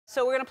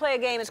So we're going to play a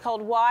game. It's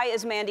called Why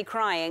Is Mandy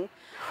Crying?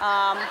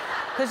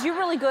 Because you're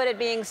really good at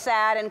being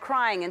sad and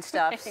crying and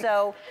stuff.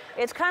 So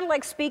it's kind of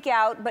like speak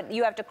out, but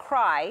you have to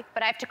cry.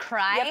 But I have to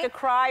cry? You have to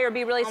cry or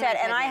be really sad,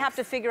 and I have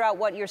to figure out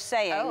what you're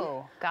saying.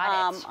 Oh,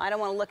 got it. I don't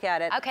want to look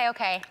at it. Okay,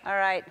 okay. All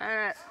right. All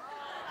right.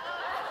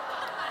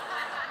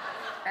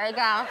 There you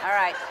go. All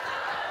right.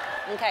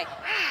 Okay.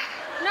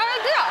 No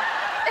big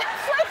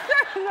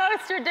deal. No,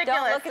 it's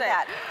ridiculous. Don't look at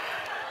that.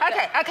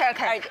 Okay, okay,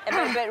 okay. All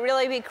right, but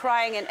really be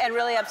crying and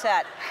really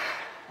upset,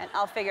 and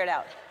I'll figure it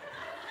out.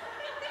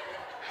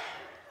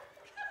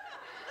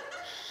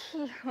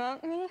 He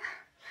hurt me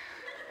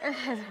in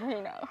his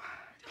Reno.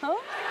 Huh?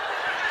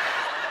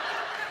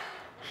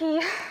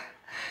 He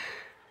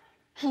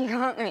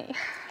hurt me.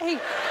 He in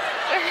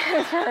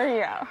his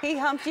Reno. He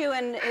humped you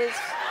in his...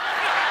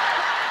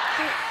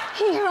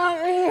 He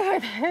hurt me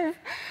with his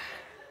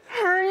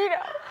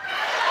hernia.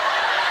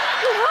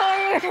 He hurt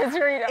me with his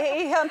hernia.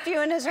 He humped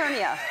you in his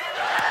hernia.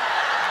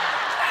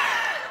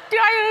 Do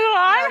I move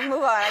on? No,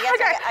 move on. I guess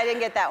okay. I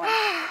didn't get that one.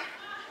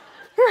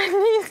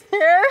 Britney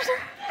Spears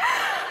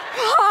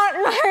caught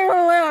my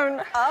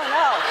balloon. Oh,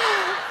 no.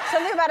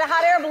 Something about a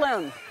hot air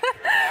balloon.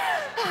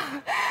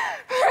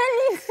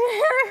 Britney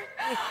Spears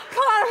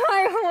caught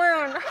my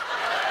balloon.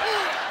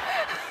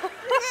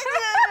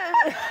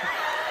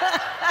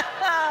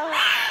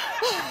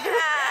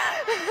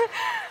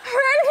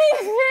 Britney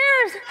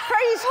Spears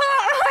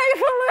caught my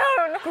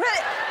balloon.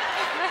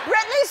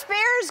 Britney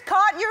Spears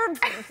caught your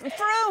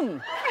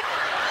froom.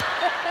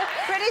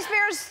 Britney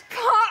Spears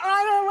caught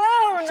my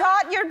balloon.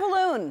 Caught your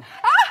balloon.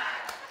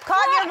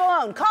 Caught your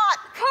balloon. Caught.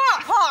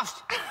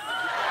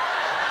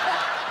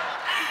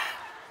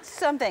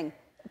 Something.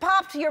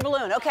 Popped your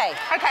balloon. Okay.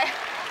 Okay.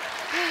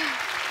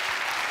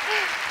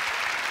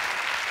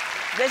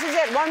 This is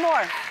it. One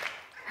more.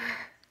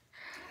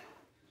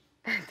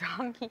 The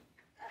donkey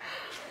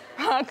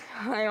fucked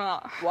my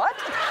mom. What?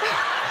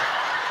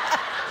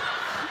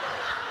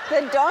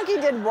 The donkey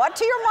did what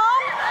to your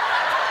mom?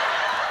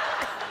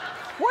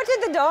 What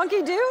did the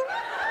donkey do?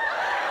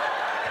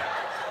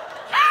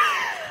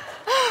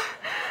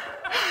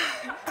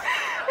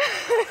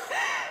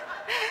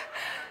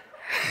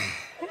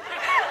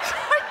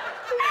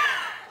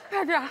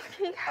 The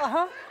donkey.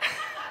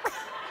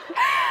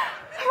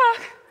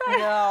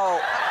 No.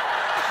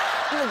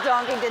 The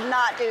donkey did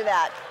not do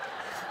that.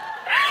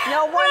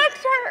 No one.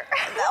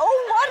 Oh,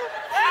 what?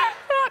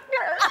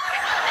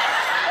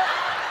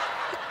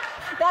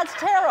 That's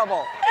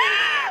terrible.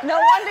 No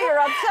wonder you're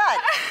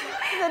upset.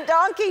 The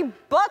donkey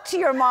bucked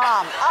your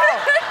mom. Oh.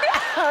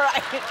 All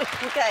right.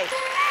 Okay.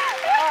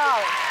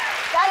 Oh.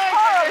 That's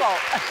horrible.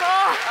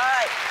 All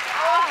right.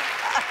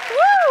 Woo!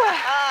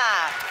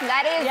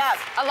 That is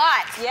a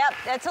lot. Yep,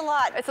 that's a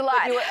lot. It's a lot.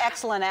 But you were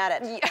excellent at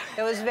it. Yeah.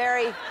 It was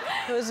very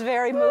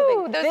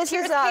moving. Those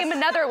tears came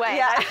another way.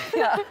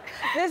 Yeah.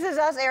 This Is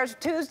Us airs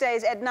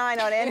Tuesdays at 9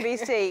 on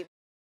NBC.